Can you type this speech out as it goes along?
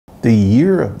The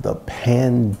year of the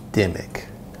pandemic.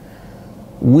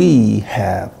 We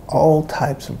have all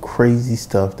types of crazy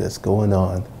stuff that's going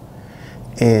on.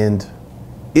 And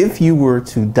if you were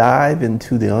to dive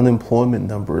into the unemployment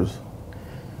numbers,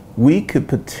 we could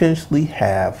potentially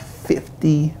have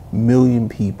 50 million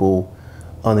people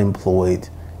unemployed,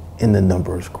 and the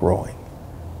numbers growing.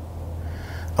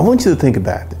 I want you to think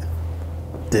about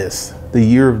this, the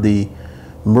year of the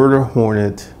murder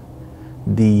hornet,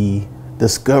 the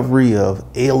discovery of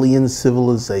alien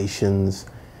civilizations,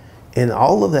 and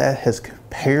all of that has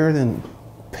compared and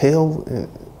paled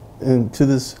into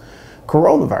this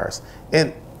coronavirus.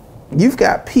 And you've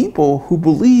got people who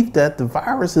believe that the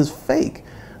virus is fake.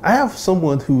 I have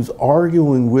someone who's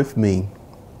arguing with me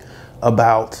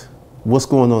about what's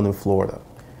going on in Florida.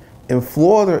 And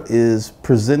Florida is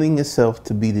presenting itself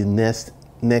to be the next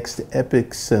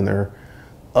epicenter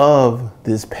of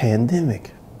this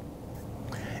pandemic.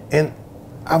 And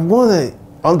I want to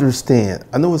understand,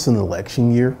 I know it's an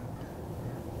election year.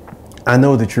 I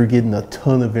know that you're getting a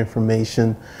ton of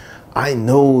information. I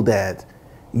know that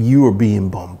you are being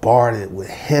bombarded with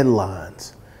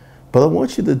headlines, but I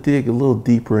want you to dig a little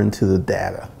deeper into the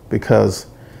data, because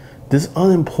this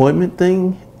unemployment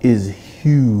thing is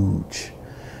huge,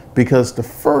 because the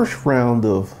first round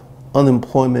of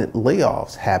unemployment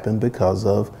layoffs happened because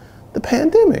of the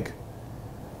pandemic.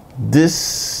 This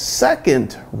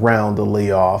second round of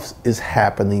layoffs is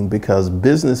happening because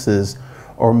businesses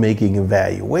are making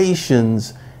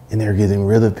evaluations and they're getting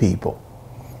rid of people.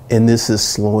 And this is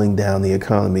slowing down the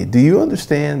economy. Do you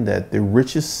understand that the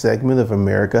richest segment of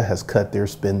America has cut their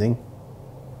spending?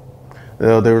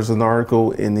 There was an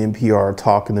article in NPR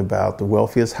talking about the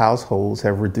wealthiest households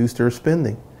have reduced their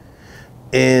spending.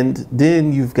 And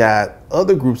then you've got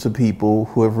other groups of people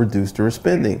who have reduced their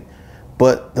spending.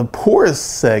 But the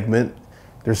poorest segment,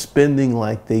 they're spending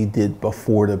like they did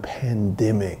before the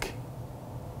pandemic.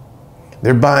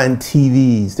 They're buying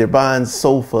TVs, they're buying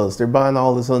sofas, they're buying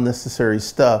all this unnecessary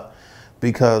stuff,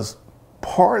 because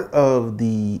part of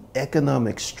the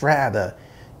economic strata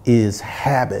is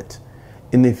habit.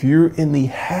 And if you're in the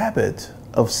habit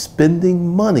of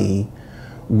spending money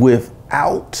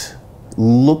without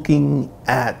looking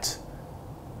at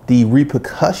the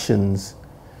repercussions,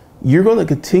 you're going to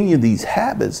continue these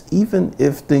habits even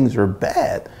if things are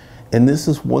bad. And this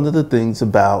is one of the things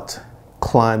about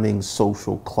climbing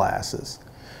social classes.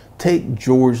 Take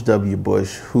George W.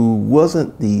 Bush, who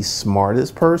wasn't the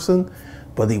smartest person,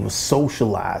 but he was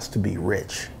socialized to be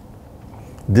rich.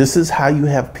 This is how you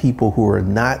have people who are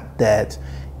not that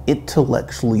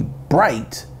intellectually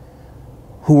bright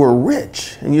who are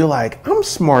rich. And you're like, I'm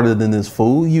smarter than this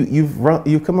fool.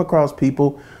 You've come across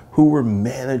people who were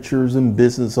managers and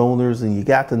business owners, and you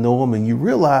got to know them, and you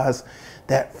realize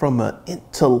that from an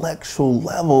intellectual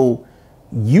level,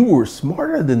 you were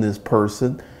smarter than this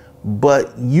person,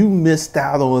 but you missed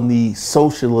out on the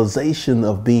socialization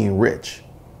of being rich.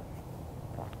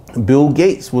 Bill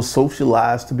Gates was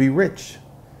socialized to be rich.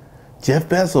 Jeff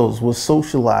Bezos was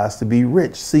socialized to be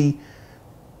rich. See,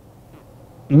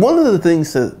 one of the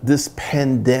things that this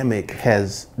pandemic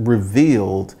has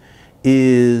revealed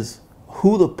is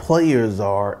who the players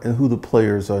are and who the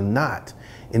players are not.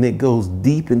 And it goes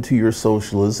deep into your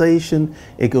socialization.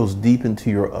 It goes deep into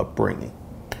your upbringing.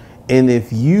 And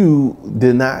if you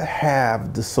did not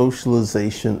have the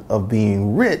socialization of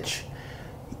being rich,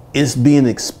 it's being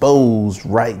exposed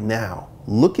right now.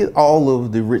 Look at all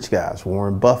of the rich guys: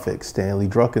 Warren Buffett, Stanley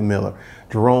Druckenmiller,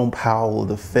 Jerome Powell of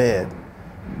the Fed.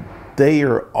 They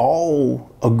are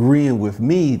all agreeing with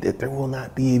me that there will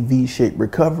not be a V-shaped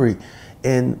recovery.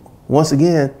 And once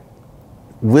again,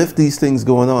 with these things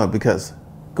going on, because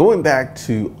going back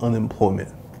to unemployment,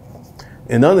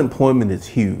 and unemployment is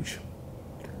huge.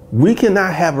 We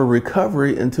cannot have a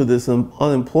recovery until this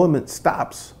unemployment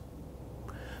stops.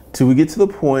 Till we get to the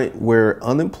point where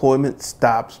unemployment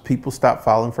stops, people stop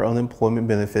filing for unemployment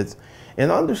benefits. And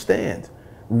understand,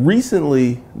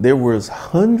 recently there was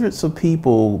hundreds of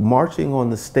people marching on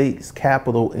the state's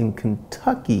capitol in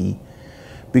Kentucky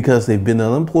because they've been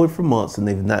unemployed for months and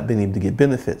they've not been able to get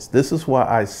benefits. This is why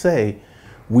I say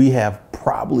we have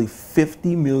probably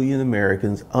 50 million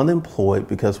Americans unemployed,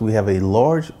 because we have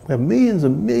millions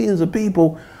and millions of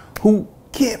people who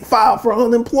can't file for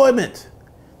unemployment.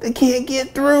 They can't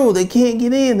get through, they can't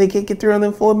get in, they can't get their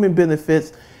unemployment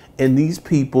benefits. And these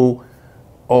people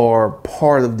are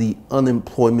part of the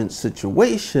unemployment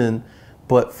situation,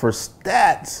 but for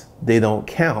stats, they don't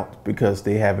count because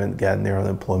they haven't gotten their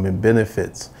unemployment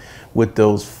benefits with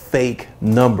those fake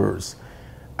numbers.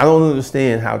 I don't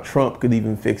understand how Trump could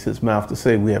even fix his mouth to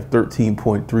say we have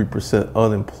 13.3%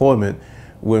 unemployment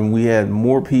when we had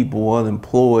more people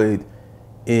unemployed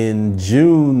in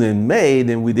June and May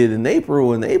than we did in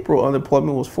April. In April,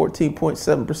 unemployment was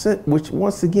 14.7%, which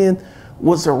once again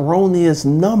was an erroneous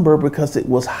number because it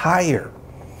was higher.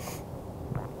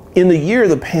 In the year of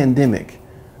the pandemic,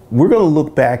 we're going to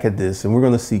look back at this and we're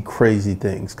going to see crazy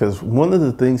things, because one of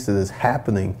the things that is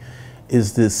happening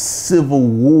is this civil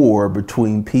war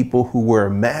between people who wear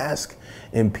a mask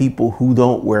and people who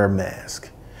don't wear a mask.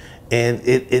 And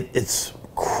it's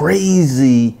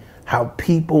crazy how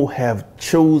people have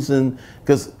chosen,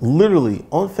 because literally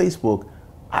on Facebook,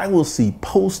 I will see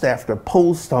post after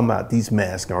post talking about these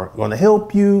masks aren't going to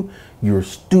help you. You're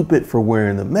stupid for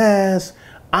wearing the mask.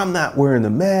 I'm not wearing the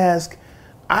mask.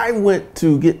 I went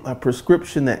to get my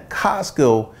prescription at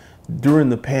Costco during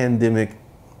the pandemic,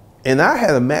 and I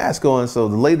had a mask on, so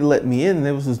the lady let me in, and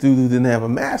there was this dude who didn't have a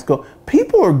mask on.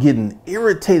 People are getting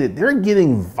irritated. They're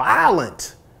getting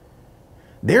violent.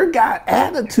 They've got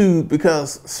attitude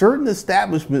because certain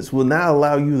establishments will not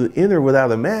allow you to enter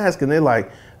without a mask, and they're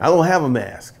like, I don't have a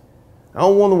mask. I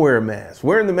don't want to wear a mask.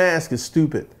 Wearing the mask is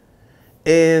stupid.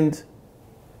 And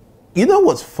you know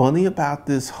what's funny about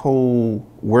this whole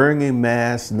wearing a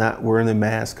mask, not wearing a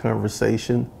mask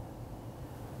conversation?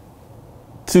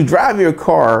 To drive your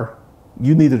car,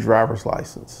 you need a driver's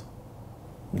license.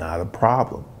 Not a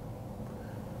problem.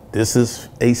 This is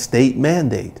a state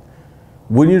mandate.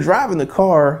 When you're driving the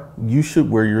car, you should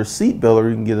wear your seatbelt or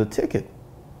you can get a ticket.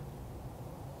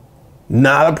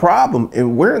 Not a problem.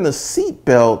 And wearing a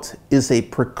seatbelt is a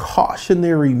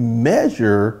precautionary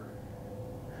measure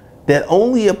that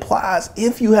only applies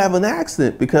if you have an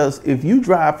accident, because if you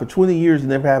drive for 20 years and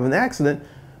never have an accident,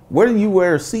 whether you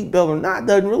wear a seatbelt or not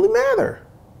doesn't really matter.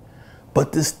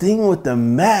 But this thing with the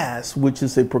mask, which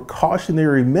is a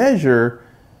precautionary measure,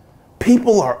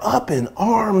 people are up in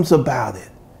arms about it.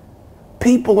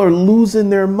 People are losing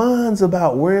their minds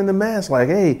about wearing the mask. Like,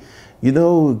 hey, you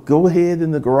know, go ahead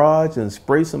in the garage and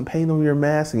spray some paint on your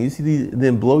mask, and you see these,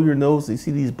 then blow your nose. You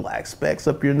see these black specks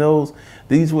up your nose.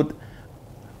 These would.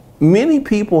 Many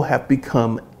people have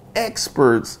become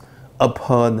experts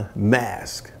upon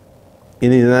masks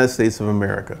in the United States of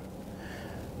America.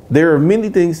 There are many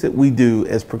things that we do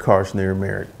as precautionary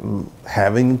measure.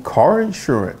 Having car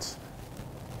insurance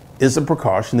is a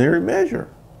precautionary measure.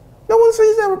 No one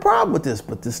seems to have a problem with this,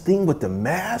 but this thing with the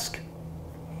mask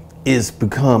is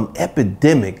become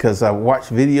epidemic, because I watched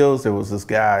videos. There was this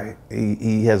guy,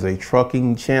 he has a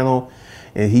trucking channel,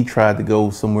 and he tried to go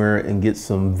somewhere and get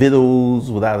some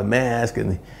victuals without a mask,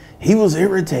 and he was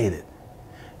irritated.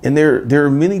 And there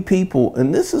are many people,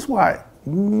 and this is why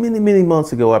many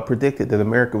months ago I predicted that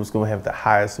America was going to have the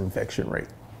highest infection rate,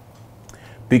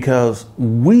 because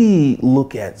we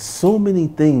look at so many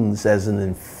things as an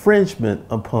infringement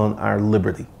upon our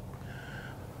liberty.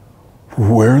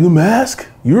 Wearing a mask,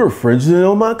 you're infringing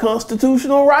on my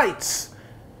constitutional rights.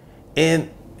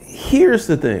 And here's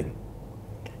the thing.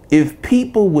 If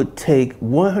people would take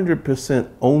 100%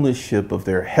 ownership of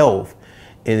their health,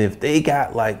 and if they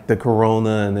got like the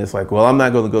corona and it's like, well, I'm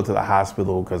not going to go to the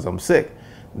hospital because I'm sick,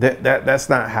 that's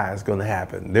not how it's going to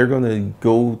happen. They're going to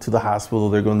go to the hospital.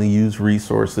 They're going to use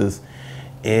resources.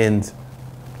 And,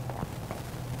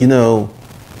 you know,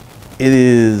 it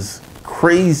is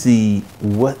crazy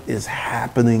what is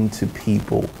happening to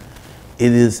people.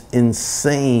 It is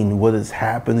insane what is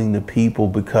happening to people,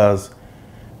 because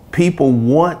people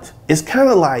want, it's kind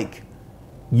of like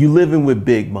you living with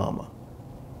Big Mama.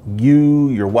 You,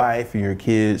 your wife, and your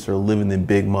kids are living in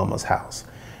Big Mama's house.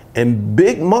 And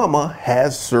Big Mama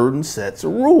has certain sets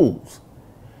of rules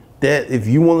that if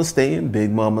you want to stay in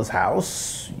Big Mama's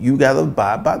house, you got to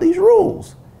abide by these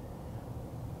rules.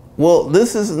 Well,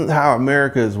 this isn't how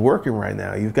America is working right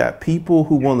now. You've got people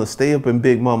who want to stay up in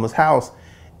Big Mama's house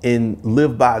and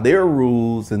live by their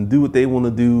rules and do what they want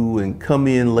to do and come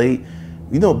in late.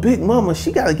 You know, Big Mama,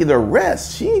 she got to get her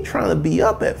rest. She ain't trying to be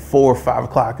up at 4 or 5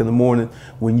 o'clock in the morning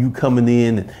when you coming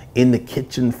in the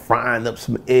kitchen frying up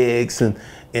some eggs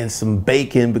and some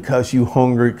bacon because you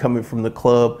hungry coming from the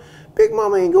club. Big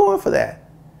Mama ain't going for that.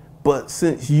 But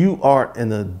since you are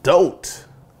an adult,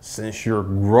 since you're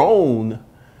grown,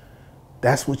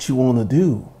 that's what you want to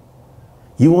do.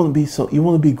 You want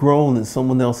to be grown in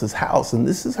someone else's house. And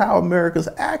this is how America's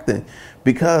acting,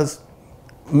 because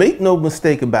make no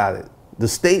mistake about it, the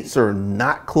states are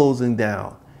not closing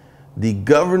down. The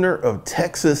governor of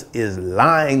Texas is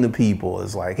lying to people.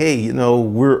 It's like, hey, you know,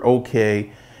 we're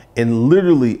okay. And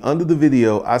literally under the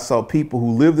video, I saw people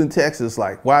who lived in Texas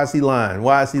like, why is he lying?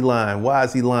 Why is he lying? Why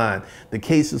is he lying? The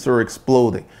cases are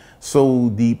exploding. So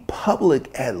the public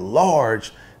at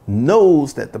large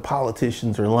knows that the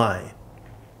politicians are lying.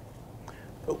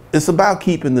 it's about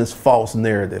keeping this false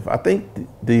narrative. I think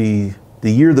the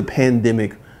year of the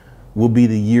pandemic will be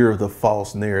the year of the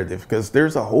false narrative, because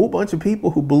there's a whole bunch of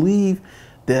people who believe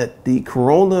that the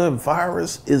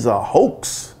coronavirus is a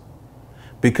hoax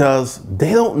because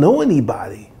they don't know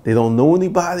anybody. They don't know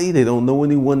anybody. They don't know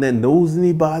anyone that knows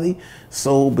anybody.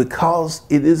 So because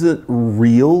it isn't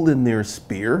real in their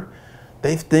sphere,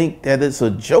 they think that it's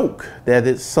a joke, that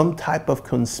it's some type of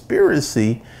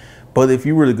conspiracy. But if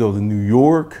you were to go to New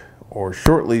York or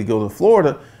shortly go to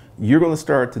Florida, you're going to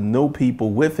start to know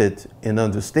people with it and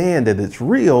understand that it's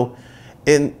real.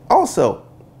 And also,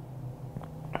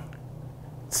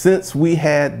 since we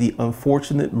had the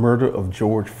unfortunate murder of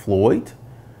George Floyd,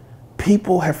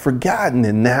 people have forgotten.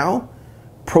 And now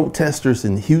protesters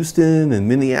in Houston and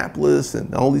Minneapolis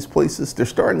and all these places, they're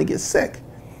starting to get sick.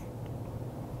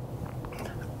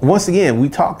 Once again, we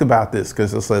talked about this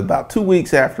because it's like about 2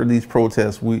 weeks after these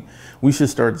protests, we should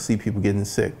start to see people getting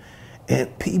sick.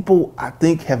 And people, I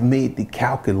think, have made the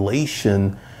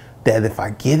calculation that if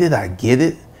I get it, I get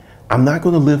it. I'm not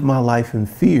going to live my life in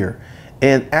fear.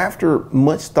 And after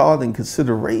much thought and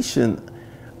consideration,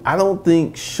 I don't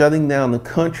think shutting down the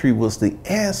country was the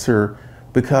answer,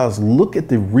 because look at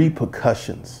the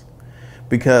repercussions.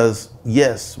 Because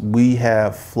yes, we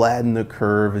have flattened the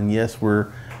curve, and yes,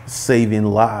 we're saving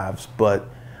lives. But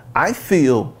I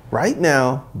feel right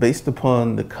now, based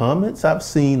upon the comments I've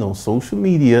seen on social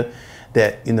media,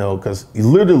 that, you know, because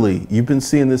literally you've been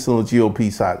seeing this on the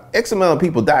GOP side, X amount of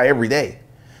people die every day.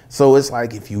 So it's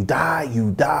like, if you die,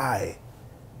 you die.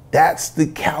 That's the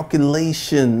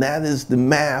calculation. That is the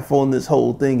math on this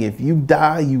whole thing. If you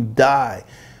die, you die.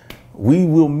 We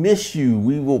will miss you.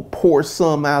 We will pour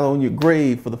some out on your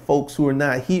grave for the folks who are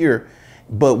not here.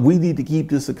 But we need to keep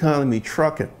this economy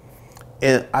trucking.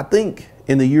 And I think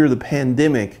in the year of the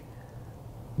pandemic,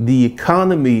 the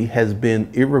economy has been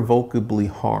irrevocably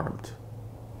harmed.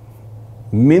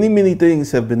 Many, many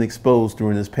things have been exposed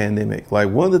during this pandemic. Like,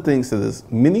 one of the things that is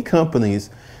many companies,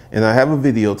 and I have a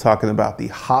video talking about the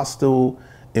hostile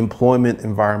employment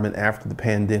environment after the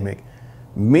pandemic.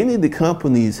 Many of the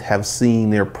companies have seen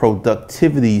their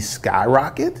productivity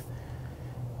skyrocket,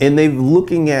 and they're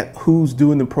looking at who's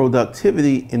doing the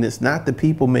productivity, and it's not the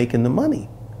people making the money.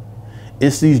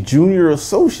 It's these junior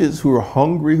associates who are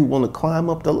hungry, who want to climb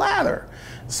up the ladder.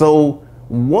 So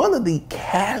one of the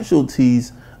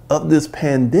casualties of this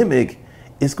pandemic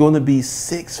is going to be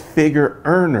six-figure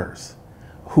earners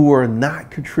who are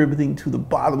not contributing to the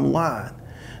bottom line.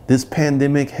 This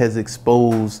pandemic has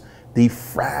exposed the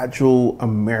fragile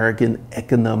American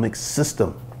economic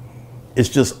system. It's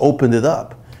just opened it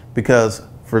up, because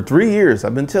for 3 years,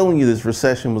 I've been telling you this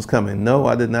recession was coming. No,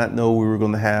 I did not know we were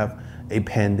going to have a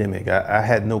pandemic. I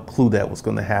had no clue that was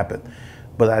going to happen.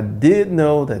 But I did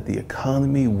know that the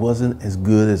economy wasn't as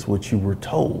good as what you were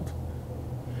told.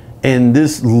 And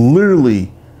this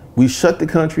literally, we shut the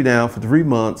country down for 3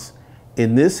 months,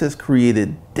 and this has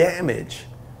created damage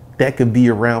that could be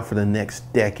around for the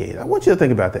next decade. I want you to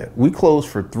think about that. We closed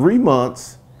for 3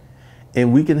 months,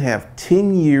 and we can have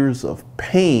 10 years of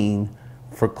pain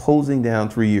for closing down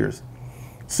 3 years.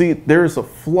 See, there's a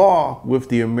flaw with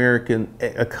the American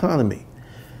economy.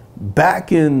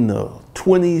 Back in the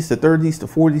 20s, the 30s, the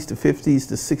 40s, the 50s,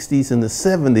 the 60s, and the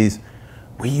 70s,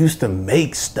 we used to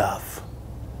make stuff.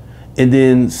 And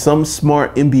then some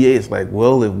smart MBA is like,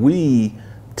 well, if we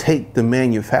take the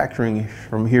manufacturing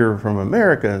from here, from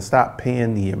America, and stop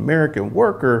paying the American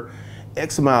worker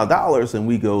X amount of dollars, and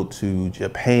we go to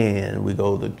Japan, we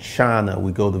go to China,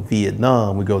 we go to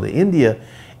Vietnam, we go to India,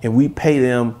 and we pay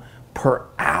them per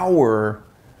hour,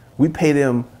 we pay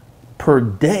them per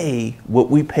day what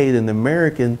we paid an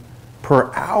American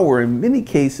per hour. In many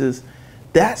cases,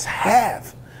 that's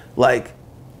half. Like,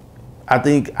 I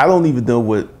don't even know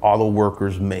what auto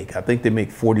workers make. I think they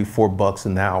make 44 bucks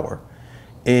an hour.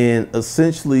 And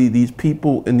essentially, these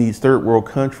people in these third world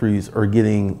countries are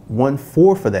getting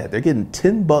 1/4 of that. They're getting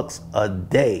 10 bucks a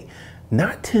day,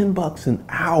 not 10 bucks an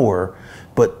hour,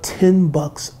 but 10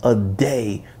 bucks a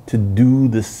day to do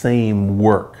the same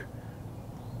work.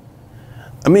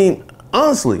 I mean,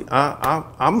 honestly,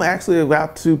 I'm actually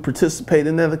about to participate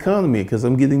in that economy, because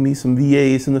I'm getting me some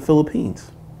VAs in the Philippines,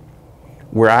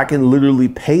 where I can literally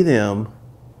pay them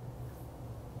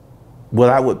what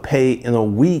I would pay in a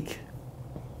week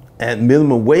at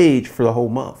minimum wage for the whole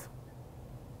month.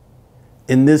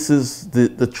 And this is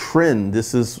the trend.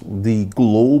 This is the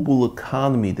global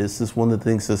economy. This is one of the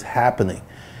things that's happening.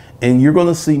 And you're going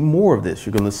to see more of this.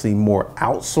 You're going to see more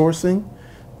outsourcing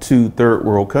to third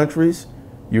world countries.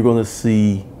 You're going to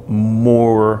see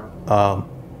more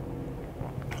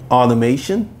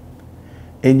automation.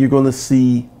 and you're going to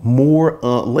see more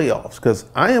layoffs, because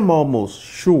I am almost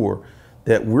sure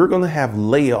that we're going to have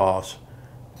layoffs.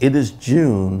 It is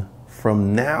June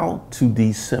from now to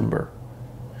December.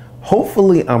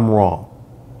 Hopefully I'm wrong.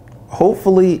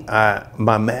 Hopefully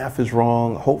my math is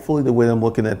wrong. Hopefully the way I'm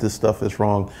looking at this stuff is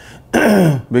wrong.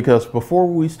 Because before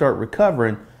we start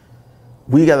recovering,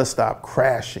 we got to stop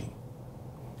crashing.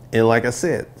 And like I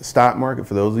said, the stock market,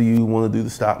 for those of you who want to do the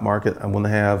stock market, I'm going to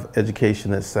have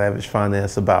education at Savage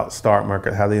Finance about stock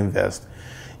market, how they invest.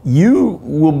 You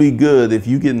will be good if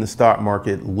you get in the stock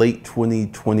market late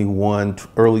 2021,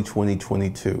 early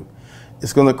 2022.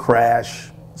 It's going to crash.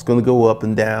 It's going to go up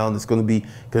and down. It's going to be,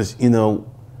 because, you know,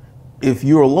 if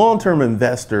you're a long-term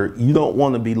investor, you don't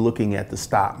want to be looking at the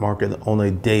stock market on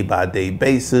a day-by-day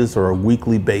basis or a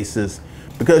weekly basis,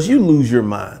 because you lose your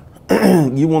mind.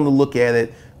 You want to look at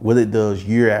it, what it does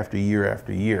year after year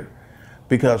after year.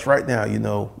 Because right now, you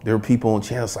know, there are people on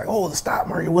channels like, oh, the stock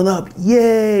market went up.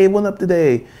 Yay, it went up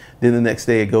today. Then the next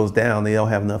day it goes down. They don't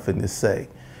have nothing to say.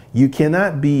 You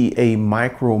cannot be a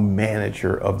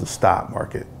micromanager of the stock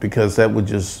market, because that would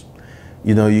just,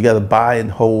 you know, you got to buy and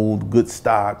hold good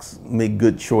stocks, make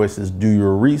good choices, do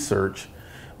your research.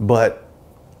 But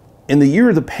in the year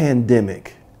of the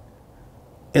pandemic,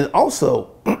 and also,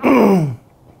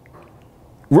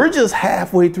 we're just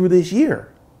halfway through this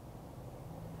year.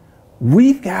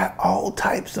 We've got all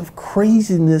types of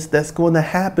craziness that's going to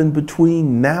happen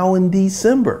between now and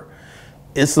December.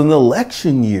 It's an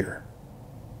election year.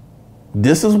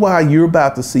 This is why you're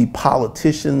about to see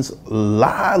politicians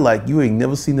lie like you ain't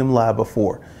never seen them lie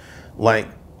before. Like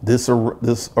this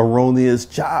erroneous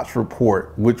jobs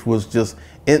report, which was just,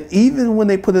 and even when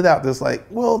they put it out, there's like,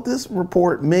 well, this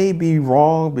report may be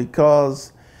wrong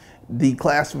because the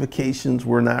classifications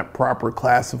were not proper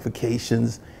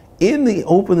classifications in the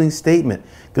opening statement.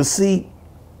 Because see,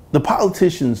 the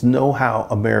politicians know how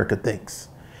America thinks.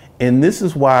 And this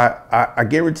is why I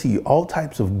guarantee you all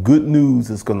types of good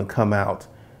news is going to come out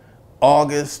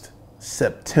August,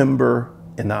 September,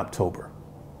 and October.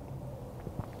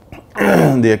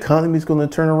 The economy is going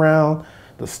to turn around.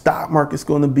 The stock market's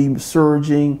going to be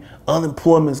surging.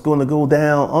 Unemployment is going to go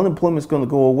down. Unemployment is going to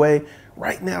go away.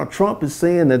 Right now, Trump is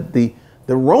saying that the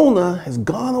Rona has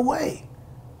gone away.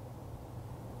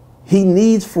 He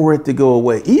needs for it to go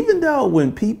away. Even though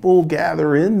when people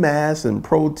gather in mass and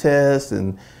protest,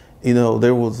 and, you know,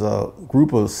 there was a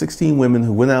group of 16 women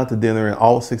who went out to dinner, and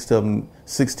all 16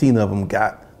 of them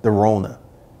got the Rona.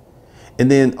 And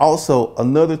then also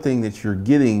another thing that you're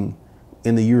getting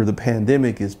in the year of the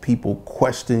pandemic is people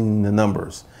questioning the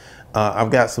numbers. I've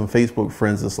got some Facebook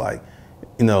friends that's like,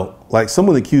 you know, like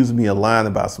someone accused me of lying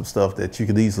about some stuff that you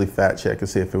could easily fact check and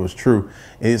see if it was true.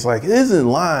 And it's like, it isn't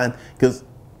lying, because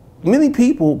many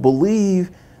people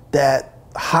believe that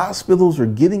hospitals are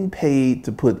getting paid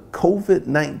to put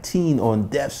COVID-19 on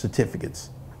death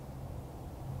certificates.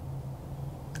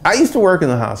 I used to work in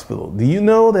a hospital. Do you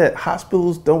know that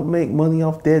hospitals don't make money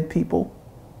off dead people?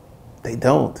 They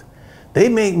don't. They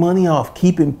make money off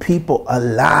keeping people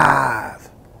alive.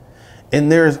 And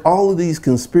there's all of these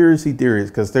conspiracy theories,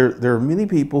 because there are many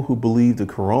people who believe the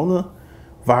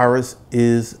coronavirus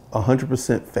is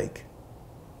 100% fake,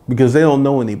 because they don't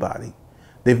know anybody.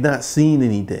 They've not seen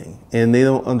anything, and they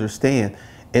don't understand.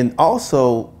 And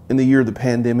also, in the year of the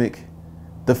pandemic,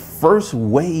 the first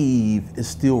wave is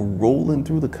still rolling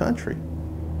through the country.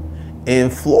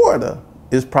 And Florida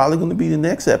is probably going to be the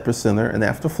next epicenter, and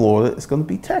after Florida, it's going to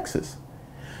be Texas.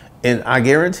 And I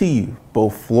guarantee you,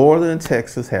 both Florida and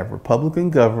Texas have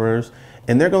Republican governors,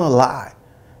 and they're going to lie.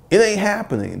 It ain't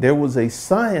happening. There was a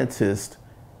scientist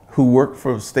who worked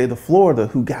for the state of Florida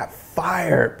who got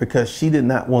fired because she did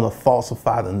not want to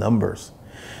falsify the numbers.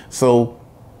 So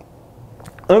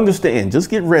understand,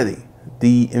 just get ready.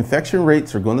 The infection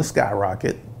rates are going to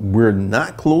skyrocket. We're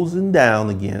not closing down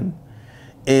again.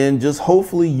 And just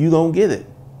hopefully you don't get it.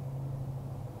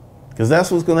 Because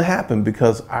that's what's going to happen,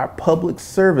 because our public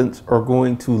servants are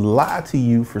going to lie to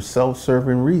you for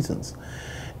self-serving reasons.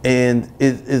 And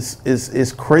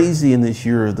it's crazy in this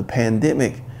year of the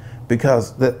pandemic,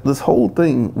 because this whole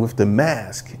thing with the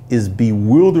mask is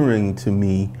bewildering to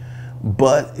me,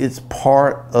 but it's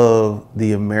part of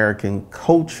the American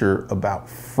culture about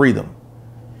freedom.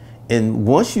 And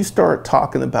once you start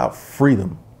talking about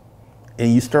freedom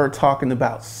and you start talking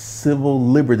about civil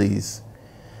liberties,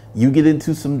 you get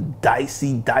into some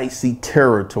dicey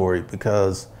territory,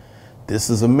 because this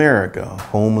is America,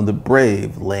 home of the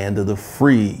brave, land of the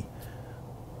free.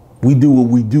 We do what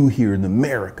we do here in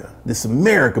America. This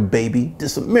America, baby,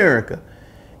 this America.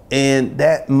 And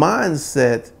that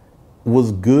mindset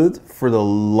was good for the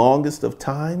longest of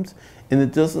times. and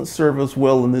it doesn't serve us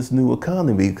well in this new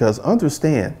economy, because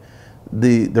understand,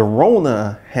 the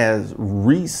Rona has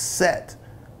reset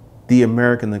the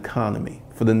American economy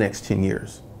for the next 10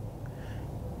 years.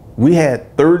 We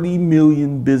had 30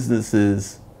 million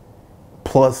businesses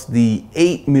plus the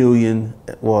 8 million,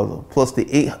 well, plus the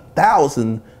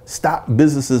 8,000 stock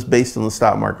businesses based on the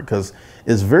stock market, because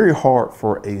it's very hard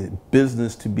for a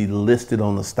business to be listed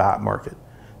on the stock market.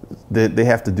 They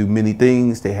have to do many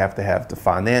things. They have to have the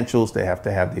financials, they have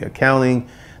to have the accounting,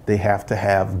 they have to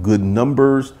have good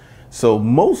numbers. So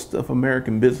most of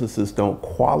American businesses don't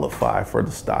qualify for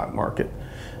the stock market.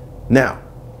 Now,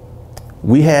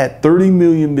 we had 30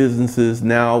 million businesses.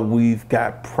 Now we've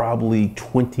got probably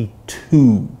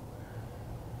 22.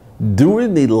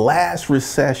 During the last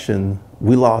recession,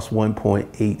 we lost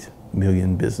 1.8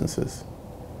 million businesses.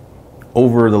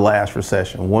 Over the last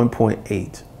recession,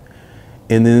 1.8.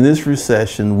 And in this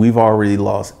recession, we've already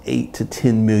lost 8 to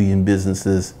 10 million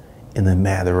businesses in a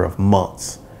matter of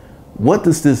months. What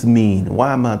does this mean?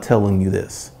 Why am I telling you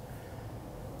this?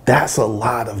 That's a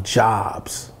lot of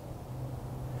jobs.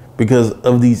 Because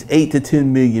of these 8 to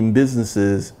 10 million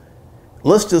businesses,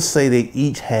 let's just say they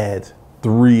each had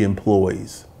 3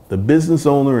 employees, the business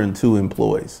owner and 2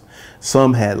 employees.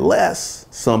 Some had less,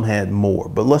 some had more,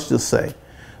 but let's just say.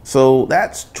 So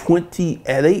that's 20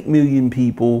 at 8 million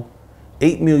people,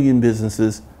 8 million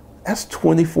businesses, that's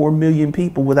 24 million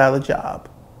people without a job.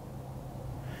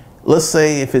 Let's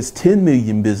say if it's 10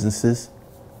 million businesses,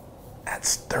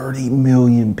 that's 30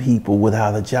 million people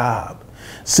without a job.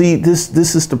 See,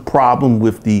 this is the problem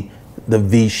with the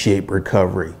V-shaped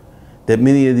recovery that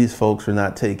many of these folks are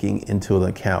not taking into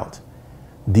account.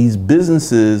 These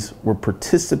businesses were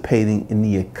participating in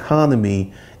the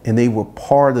economy, and they were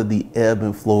part of the ebb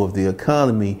and flow of the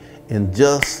economy. And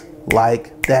just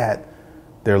like that,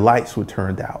 their lights were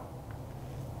turned out.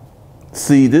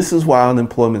 See, this is why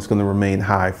unemployment is going to remain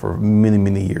high for many,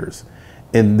 many years.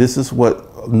 And this is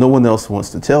what no one else wants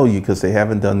to tell you, because they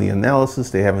haven't done the analysis,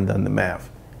 they haven't done the math.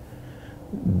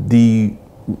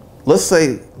 Let's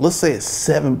say it's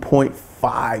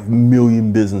 7.5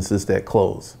 million businesses that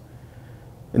close.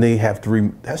 And they have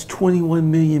that's 21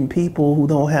 million people who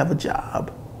don't have a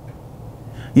job.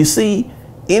 You see,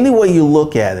 any way you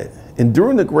look at it, and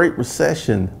during the Great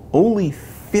Recession, only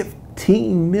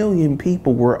 15 million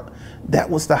people that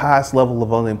was the highest level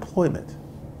of unemployment.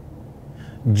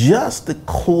 Just the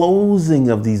closing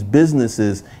of these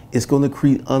businesses is going to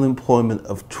create unemployment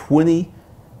of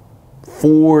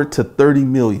 24 to 30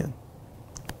 million.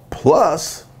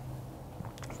 Plus,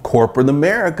 corporate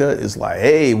America is like,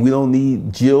 hey, we don't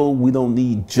need Jill, we don't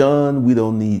need John, we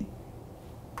don't need.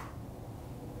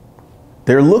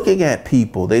 They're looking at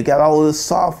people. They got all of this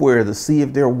software to see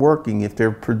if they're working, if they're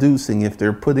producing, if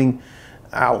they're putting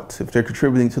out, if they're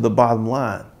contributing to the bottom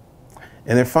line.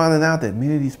 And they're finding out that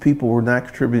many of these people were not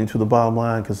contributing to the bottom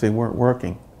line because they weren't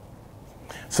working.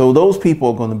 So those people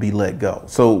are going to be let go.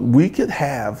 So we could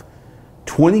have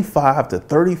 25 to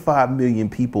 35 million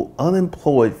people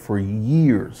unemployed for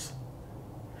years.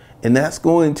 And that's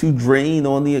going to drain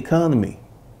on the economy.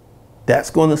 That's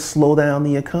going to slow down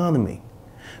the economy,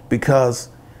 because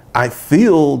I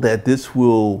feel that this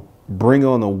will bring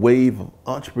on a wave of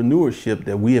entrepreneurship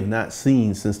that we have not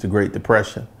seen since the Great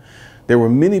Depression. There were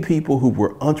many people who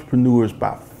were entrepreneurs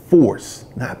by force,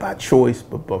 not by choice,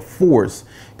 but by force,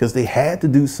 because they had to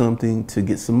do something to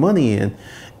get some money in.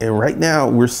 And right now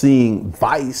we're seeing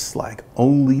vice like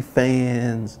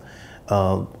OnlyFans,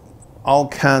 all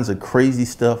kinds of crazy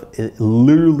stuff. It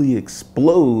literally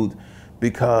explode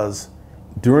because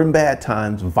during bad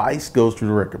times, vice goes through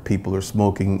the record. People are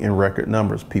smoking in record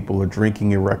numbers. People are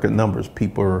drinking in record numbers.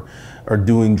 People are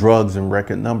doing drugs in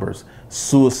record numbers.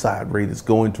 Suicide rate is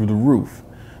going through the roof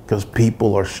because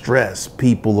people are stressed.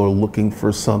 People are looking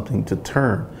for something to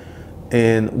turn.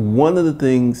 And one of the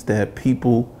things that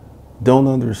people don't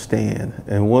understand,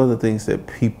 and one of the things that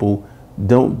people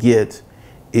don't get,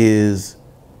 is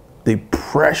the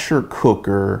pressure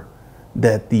cooker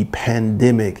that the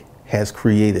pandemic has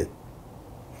created.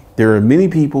 There are many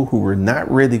people who were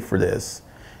not ready for this.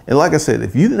 And like I said,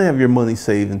 if you didn't have your money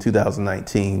saved in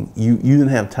 2019, you didn't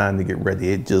have time to get ready.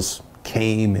 It just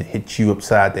came and hit you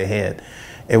upside the head.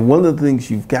 And one of the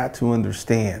things you've got to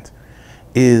understand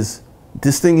is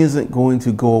this thing isn't going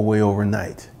to go away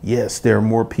overnight. Yes, there are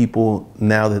more people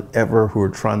now than ever who are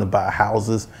trying to buy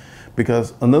houses,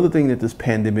 because another thing that this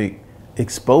pandemic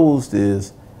exposed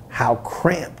is how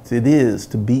cramped it is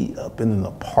to be up in an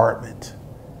apartment.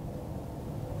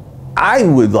 I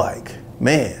would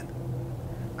man,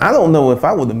 I don't know if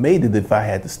I would have made it if I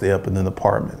had to stay up in an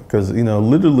apartment, because,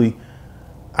 literally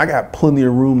I got plenty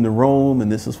of room to roam,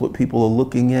 and this is what people are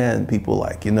looking at. And people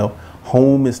like, you know,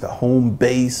 home is the home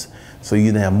base. So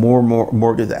you can have more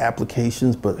mortgage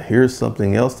applications. But here's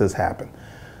something else that's happened.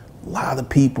 A lot of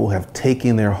people have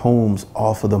taken their homes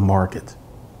off of the market.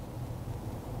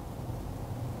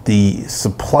 The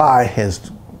supply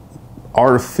has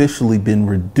artificially been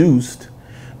reduced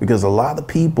because a lot of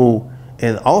people,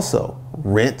 and also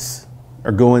rents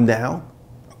are going down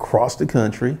across the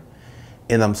country.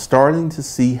 And I'm starting to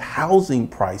see housing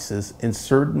prices in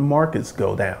certain markets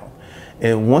go down.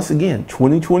 And once again,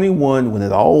 2021, when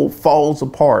it all falls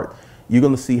apart, you're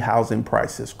going to see housing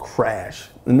prices crash.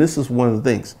 And this is one of the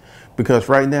things, because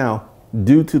right now,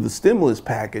 due to the stimulus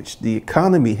package, the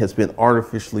economy has been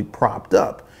artificially propped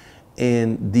up.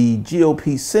 And the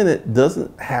GOP Senate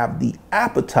doesn't have the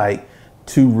appetite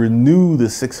to renew the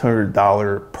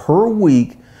 $600 per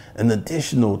week, an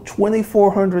additional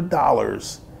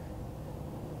 $2,400.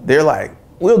 They're like,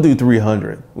 we'll do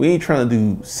 300. We ain't trying to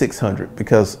do 600,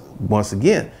 because once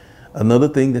again, another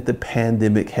thing that the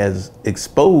pandemic has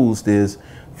exposed is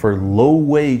for low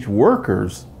wage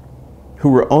workers who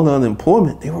were on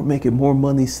unemployment, they were making more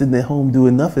money sitting at home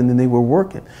doing nothing than they were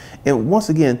working. And once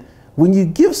again, when you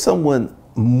give someone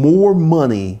more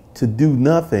money to do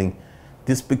nothing,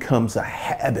 this becomes a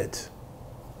habit.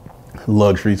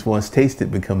 Luxuries once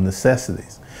tasted become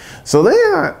necessities. So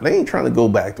they ain't trying to go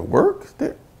back to work.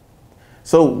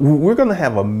 So we're going to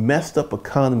have a messed up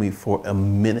economy for a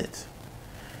minute.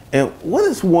 And what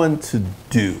is one to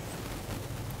do?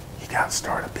 You got to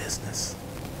start a business.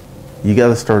 You got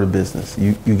to start a business.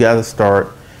 You got to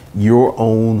start your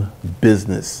own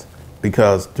business,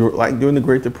 because like during the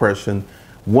Great Depression,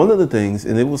 one of the things,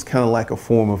 and it was kind of like a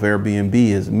form of Airbnb,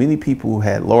 is many people who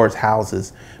had large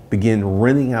houses began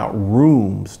renting out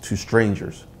rooms to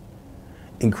strangers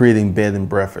and creating bed and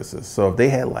breakfasts. So if they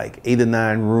had like 8 or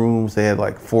 9 rooms, they had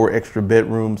like 4 extra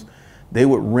bedrooms, they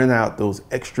would rent out those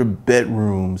extra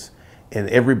bedrooms, and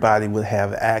everybody would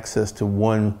have access to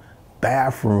one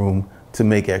bathroom to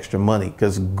make extra money.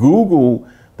 Because Google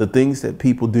the things that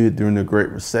people did during the Great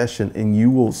Recession, and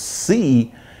you will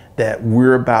see that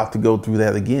we're about to go through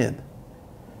that again.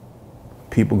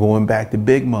 People going back to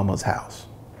Big Mama's house.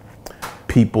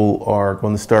 People are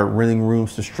going to start renting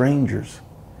rooms to strangers.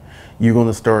 You're going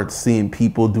to start seeing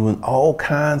people doing all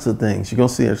kinds of things. You're going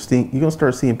to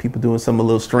start seeing people doing something a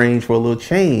little strange for a little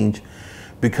change,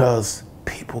 because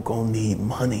people going to need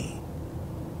money.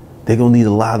 They're going to need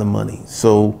a lot of money.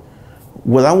 So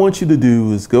what I want you to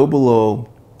do is go below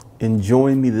and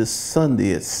join me this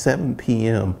Sunday at 7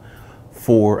 p.m.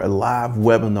 for a live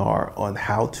webinar on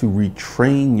how to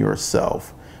retrain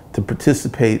yourself to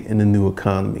participate in the new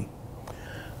economy.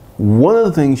 One of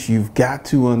the things you've got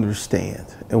to understand,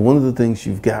 and one of the things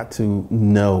you've got to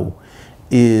know,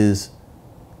 is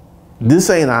this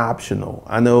ain't optional.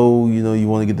 I know, you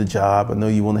want to get the job. I know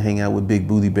you want to hang out with Big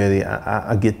Booty Betty.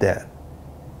 I get that.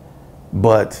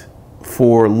 But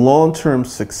for long-term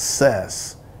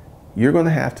success, you're going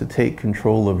to have to take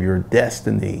control of your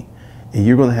destiny, and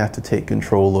you're going to have to take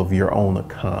control of your own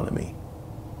economy.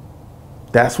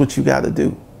 That's what you got to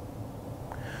do.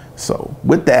 So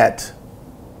with that,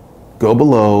 go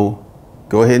below,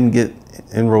 go ahead and get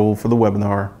enrolled for the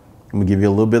webinar. I'm going to give you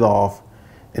a little bit off,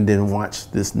 and then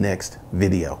watch this next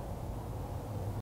video.